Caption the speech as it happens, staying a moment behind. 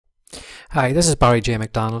Hi, this is Barry J.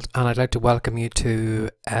 McDonald, and I'd like to welcome you to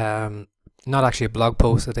not actually a blog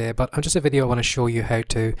post today, but just a video. I want to show you how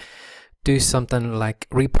to do something like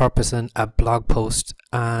repurposing a blog post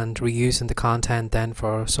and reusing the content then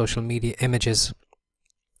for social media images,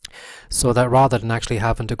 so that rather than actually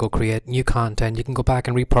having to go create new content, you can go back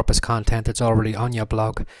and repurpose content that's already on your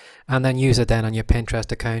blog and then use it then on your Pinterest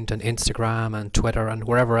account and Instagram and Twitter and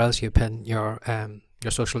wherever else you pin your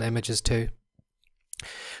social images to.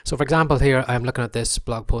 So for example, here I'm looking at this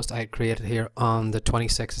blog post I created here on the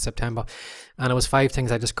 26th of September, and it was 5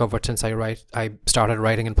 things I discovered since I started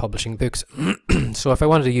writing and publishing books. So if I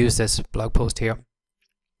wanted to use this blog post here,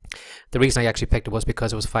 the reason I actually picked it was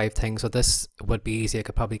because it was 5 things. So this would be easy. I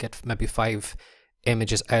could probably get maybe 5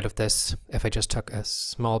 images out of this if I just took a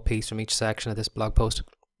small piece from each section of this blog post.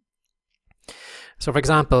 So for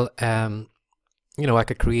example, I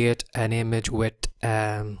could create an image with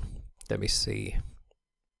let me see.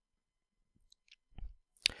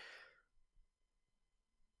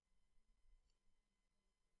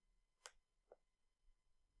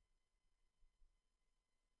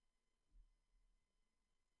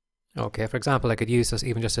 Okay, for example, I could use this,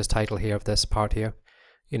 even just this title here of this part here.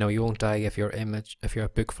 You won't die if your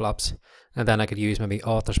book flops. And then I could use maybe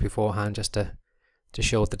authors beforehand just to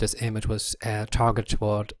show that this image was targeted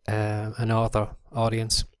toward an author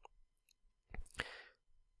audience.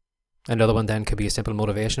 Another one then could be a simple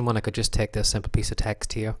motivation one. I could just take this simple piece of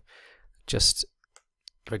text here. Just,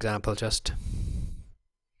 for example,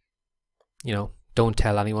 don't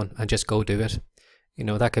tell anyone and just go do it.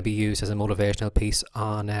 That could be used as a motivational piece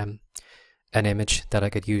on an image that I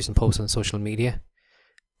could use and post on social media.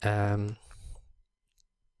 Again,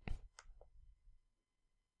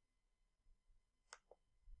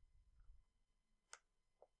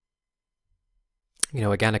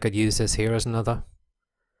 I could use this here as another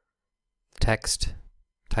text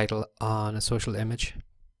title on a social image.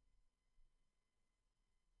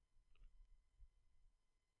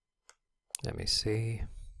 Let me see.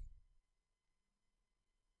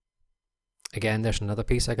 Again, there's another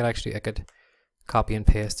piece I could copy and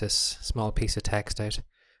paste this small piece of text out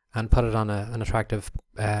and put it on an attractive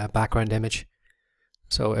background image.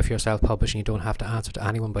 So if you're self-publishing, you don't have to answer to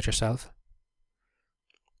anyone but yourself.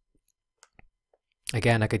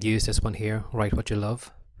 Again, I could use this one here, write what you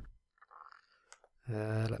love.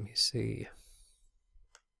 Let me see.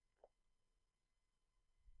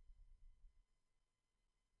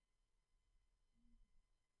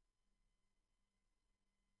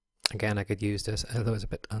 Again, I could use this, although it's a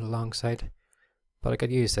bit on the long side, but I could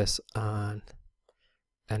use this on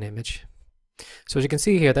an image. So as you can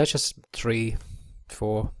see here, that's just 3,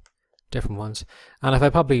 4 different ones. And if I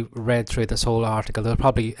probably read through this whole article, there'll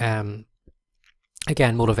probably, again,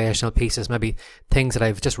 motivational pieces, maybe things that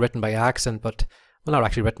I've just written by accident, but, well, not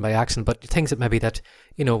actually written by accident, but things that maybe that,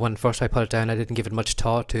 when first I put it down, I didn't give it much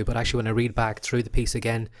thought to, but actually when I read back through the piece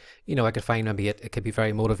again, I could find maybe it could be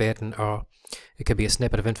very motivating, or it could be a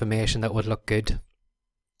snippet of information that would look good.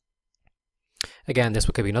 Again, this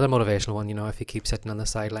could be another motivational one. If you keep sitting on the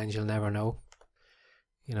sidelines, you'll never know.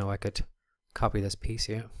 I could copy this piece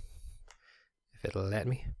here, if it'll let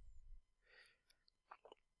me.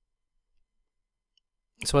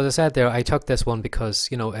 So as I said there, I took this one because,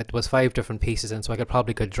 it was 5 different pieces, and so I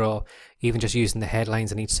could draw, even just using the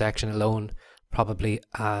headlines in each section alone, probably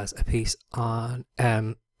as a piece on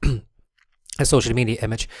a social media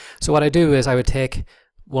image. So what I do is I would take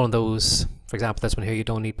one of those, for example, this one here, you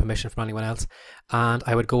don't need permission from anyone else, and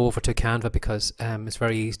I would go over to Canva because it's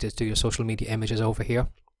very easy to do your social media images over here.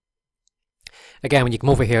 Again, when you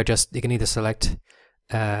come over here, you can either select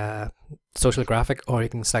social graphic, or you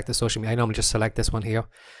can select the social media. I normally just select this one here.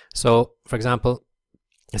 So for example,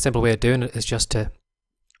 a simple way of doing it is just to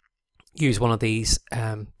use one of these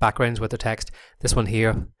backgrounds with the text. This one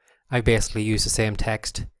here, I basically use the same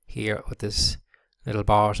text here with this little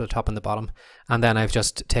bars at the top and the bottom, and then I've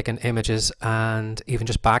just taken images and even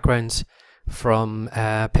just backgrounds from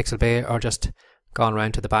Pixabay, or just gone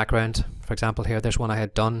around to the background. For example, here there's one I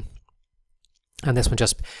had done, and this one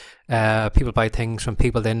just people buy things from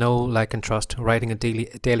people they know, like, and trust. Writing a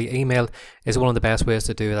daily email is one of the best ways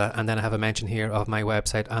to do that. And then I have a mention here of my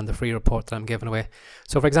website and the free report that I'm giving away.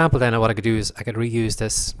 So for example, then what I could do is I could reuse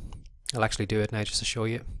this. I'll actually do it now just to show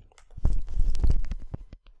you.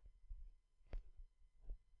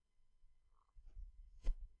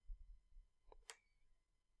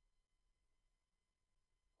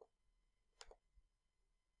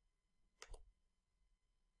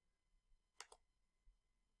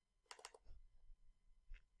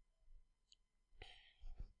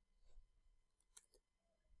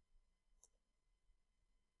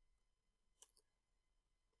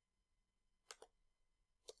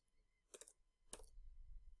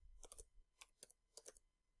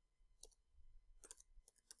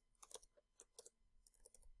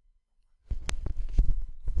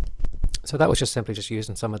 So that was just simply just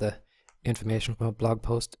using some of the information from a blog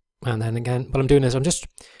post. And then again, what I'm doing is I'm just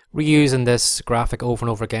reusing this graphic over and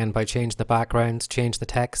over again by changing the backgrounds, change the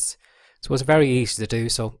text. So it's very easy to do.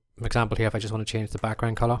 So for example here, if I just want to change the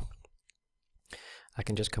background color, I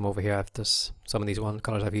can just come over here. I have this, some of these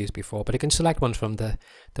colors I've used before, but you can select one from the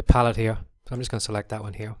palette here. So I'm just going to select that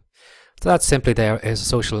one here. So that simply there is a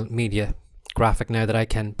social media graphic now that I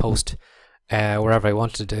can post wherever I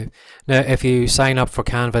want to do. Now if you sign up for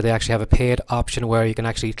Canva, they actually have a paid option where you can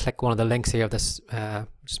actually click one of the links here of this,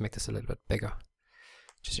 just make this a little bit bigger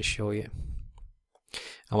just to show you.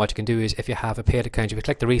 And what you can do is, if you have a paid account, if you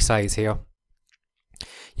click the resize here,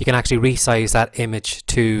 you can actually resize that image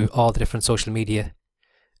to all the different social media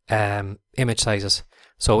image sizes.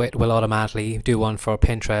 So it will automatically do one for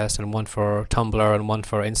Pinterest and one for Tumblr and one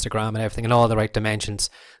for Instagram and everything, and all the right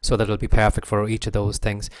dimensions, so that it'll be perfect for each of those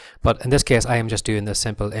things. But in this case, I am just doing this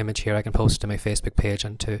simple image here. I can post it to my Facebook page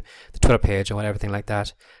and to the Twitter page and everything like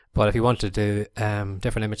that. But if you want to do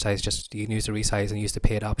different image size, just you can use the resize and use the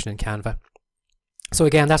paid option in Canva. So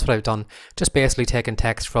again, that's what I've done. Just basically taken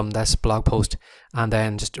text from this blog post and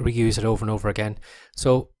then just reuse it over and over again.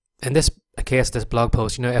 So in this case, this blog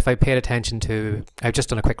post, you know, if I paid attention to, I've just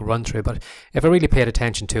done a quick run through, but if I really paid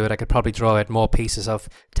attention to it, I could probably draw out more pieces of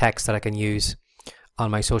text that I can use on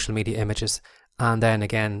my social media images. And then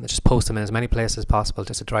again, just post them in as many places as possible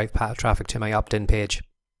just to drive traffic to my opt-in page.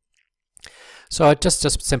 So just a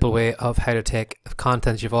simple way of how to take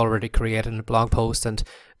content you've already created in a blog post and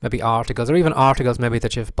maybe articles, or even articles maybe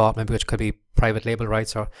that you've bought, maybe which could be private label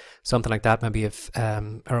rights or something like that. Maybe if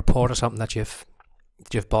a report or something that you've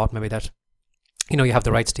bought, maybe that you know you have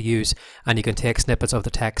the rights to use, and you can take snippets of the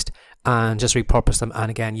text and just repurpose them and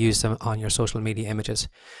again use them on your social media images.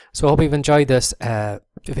 So I hope you've enjoyed this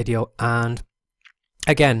video, and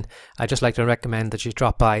again, I'd just like to recommend that you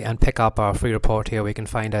drop by and pick up our free report here where you can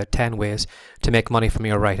find out 10 ways to make money from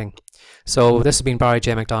your writing. So this has been Barry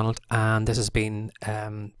J. McDonald, and this has been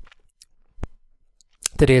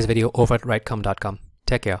today's video over at writecom.com.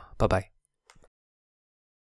 Take care. Bye-bye.